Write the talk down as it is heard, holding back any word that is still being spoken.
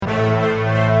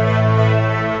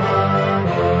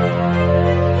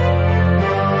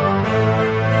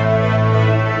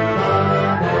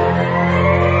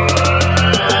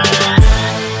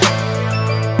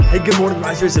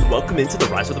Risers, and welcome into the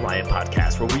Rise with the Ryan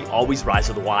podcast, where we always rise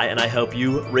with the Y, and I help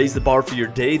you raise the bar for your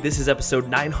day. This is episode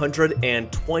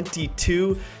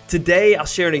 922. Today, I'll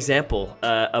share an example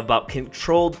about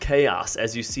controlled chaos,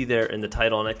 as you see there in the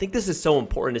title, and I think this is so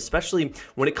important, especially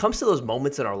when it comes to those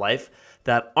moments in our life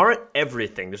that aren't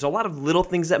everything. There's a lot of little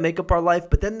things that make up our life,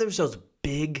 but then there's those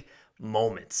big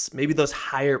moments, maybe those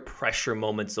higher pressure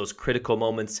moments, those critical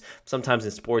moments. Sometimes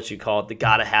in sports you call it the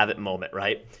gotta have it moment,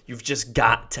 right? You've just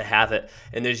got to have it,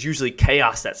 and there's usually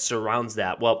chaos that surrounds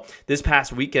that. Well, this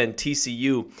past weekend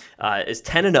TCU is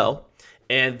 10-0,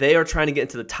 and they are trying to get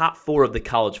into the top four of the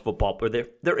college football, or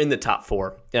they're in the top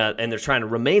four, and they're trying to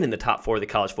remain in the top four of the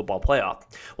college football playoff.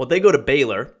 Well, they go to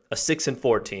Baylor, a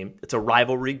 6-4 team. It's a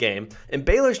rivalry game, and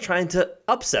Baylor's trying to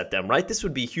upset them, right? This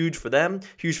would be huge for them,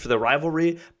 huge for the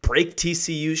rivalry, break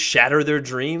TCU, shatter their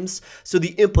dreams. So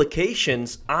the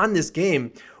implications on this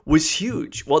game was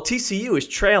huge. Well, TCU is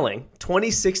trailing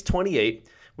 26-28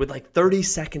 with like 30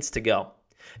 seconds to go.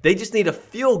 They just need a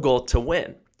field goal to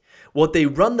win. Well, they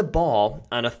run the ball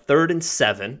on a 3rd and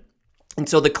 7, and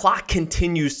so the clock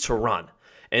continues to run.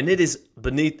 And it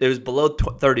was below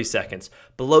 30 seconds,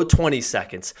 below 20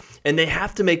 seconds. And they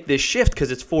have to make this shift because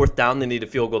it's 4th down. They need a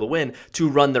field goal to win, to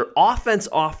run their offense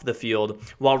off the field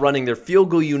while running their field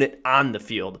goal unit on the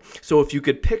field. So if you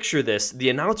could picture this, the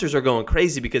announcers are going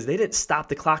crazy because they didn't stop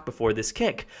the clock before this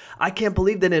kick. I can't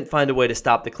believe they didn't find a way to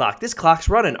stop the clock. This clock's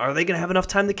running. Are they going to have enough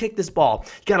time to kick this ball?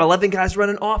 You got 11 guys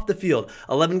running off the field,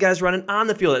 11 guys running on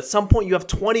the field. At some point, you have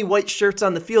 20 white shirts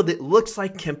on the field. It looks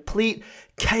like complete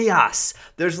chaos.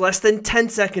 There's less than 10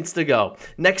 seconds to go.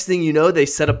 Next thing you know, they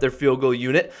set up their field goal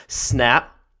unit.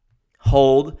 Snap,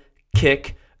 hold,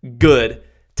 kick, good.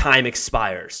 Time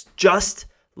expires. Just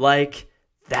like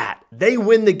that. They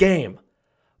win the game.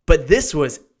 But this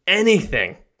was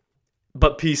anything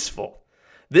but peaceful.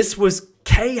 This was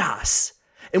chaos.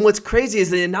 And what's crazy is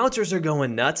the announcers are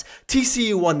going nuts.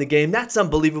 TCU won the game. That's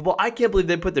unbelievable. I can't believe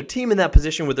they put their team in that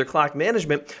position with their clock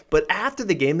management. But after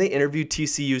the game, they interviewed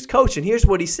TCU's coach, and here's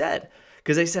what he said.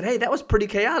 Because they said, hey, that was pretty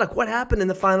chaotic. What happened in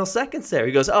the final seconds there?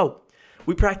 He goes,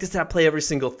 we practice that play every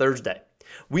single Thursday.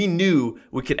 We knew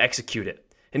we could execute it.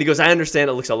 And he goes, I understand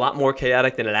it looks a lot more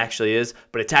chaotic than it actually is,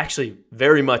 but it's actually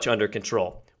very much under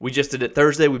control. We just did it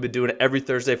Thursday. We've been doing it every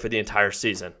Thursday for the entire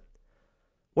season.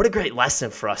 What a great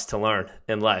lesson for us to learn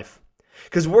in life,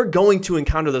 because we're going to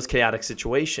encounter those chaotic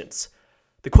situations.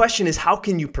 The question is, how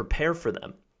can you prepare for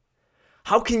them?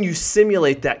 How can you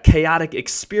simulate that chaotic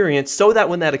experience so that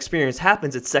when that experience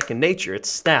happens, it's second nature? It's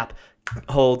snap,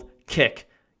 hold, kick,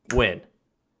 win.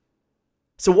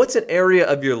 So what's an area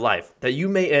of your life that you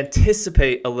may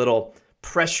anticipate a little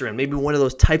pressure in? Maybe one of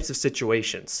those types of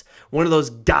situations, one of those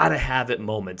gotta have it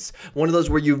moments, one of those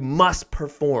where you must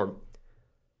perform.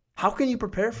 How can you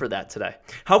prepare for that today?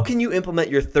 How can you implement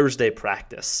your Thursday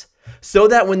practice so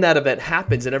that when that event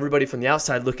happens and everybody from the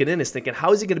outside looking in is thinking,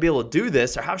 how is he going to be able to do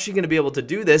this, or how is she going to be able to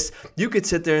do this? You could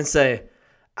sit there and say,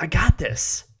 I got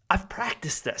this. I've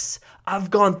practiced this. I've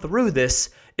gone through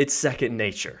this. It's second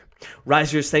nature.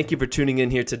 Risers, thank you for tuning in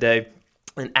here today.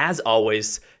 And as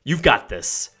always, you've got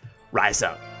this. Rise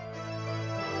up.